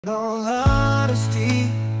In all honesty,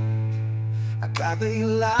 I'd rather you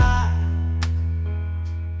lie.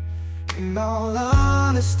 In all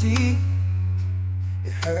honesty,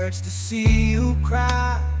 it hurts to see you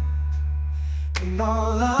cry. In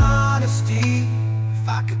all honesty, if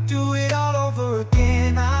I could do it all over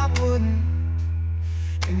again, I wouldn't.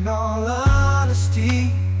 In all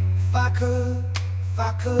honesty, if I could.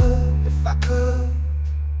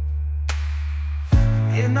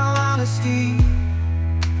 In all honesty,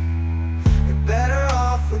 you're better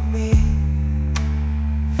off with me.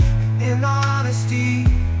 In all honesty,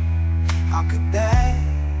 how could that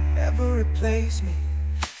ever replace me?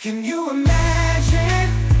 Can you imagine?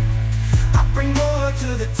 I bring more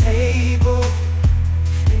to the table,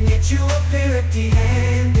 and yet you appear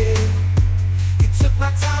empty-handed. You took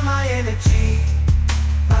my time, my energy,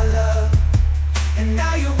 my love, and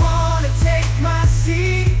now you wanna take my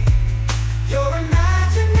seat. Your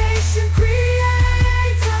imagination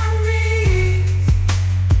creates unreal,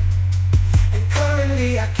 and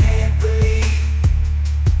currently I can't believe.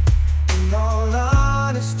 In all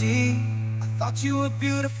honesty, I thought you were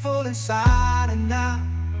beautiful inside, and now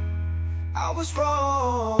I was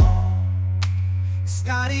wrong. It's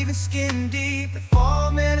not even skin deep, the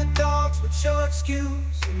 4-minute dogs with your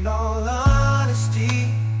excuse. In all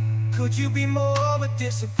honesty, could you be more of a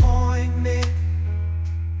disappointment?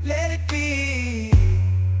 Let it be,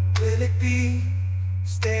 will it be?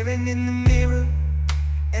 Staring in the mirror,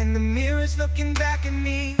 and the mirror's looking back at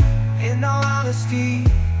me. In all honesty,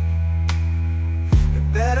 you're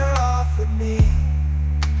better off with me.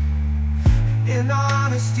 In all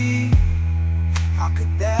honesty, how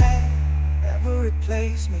could that ever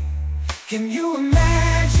replace me? Can you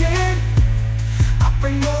imagine? I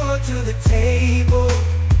bring more to the table,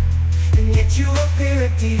 and yet you appear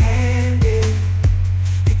empty-handed.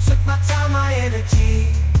 You took my time, my energy,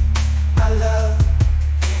 my love,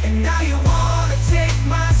 and now you wanna take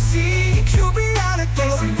my seat. You'll be out of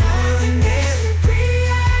this and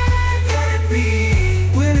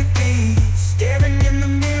will it be? Staring in the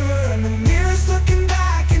mirror, and the mirror's looking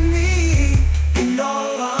back at me. In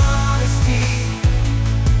all honesty,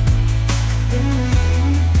 in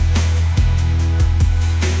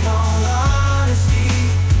all honesty,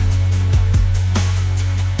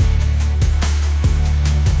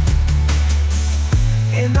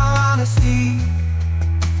 in all honesty,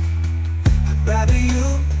 I'd rather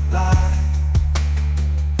you lie.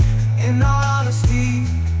 In all honesty,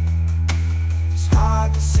 it's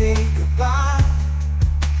hard to say goodbye.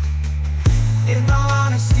 In all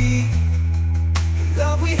honesty, the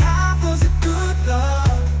love we had was a good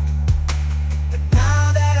love, but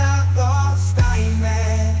now that I've lost, I ain't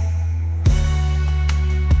mad.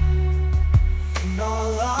 In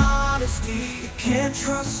all honesty, you can't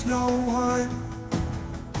trust no one.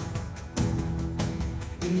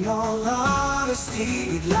 In all honesty,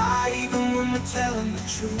 we lie even when we're telling the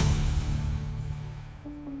truth.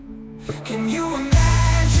 Can you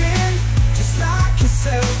imagine? Just like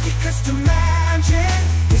yourself, because to imagine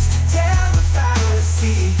is to tell the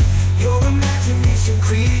fallacy. Your imagination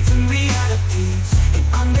creates unrealities, and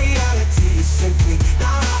unreality is simply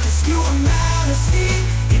not honest. Your honesty,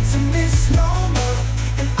 it's a misnomer,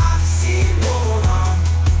 and I've seen more harm.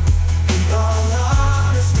 In all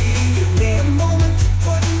honesty, give me a moment to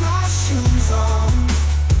put my shoes on.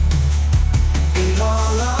 In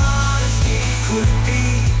all honesty, could it be?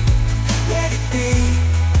 Let it be,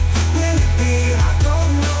 will it be? I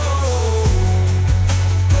don't know.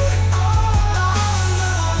 But in all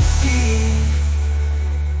honesty,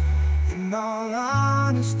 in all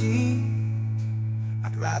honesty,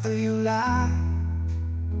 I'd rather you lie.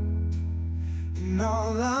 In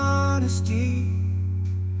all honesty,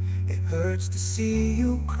 it hurts to see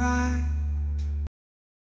you cry.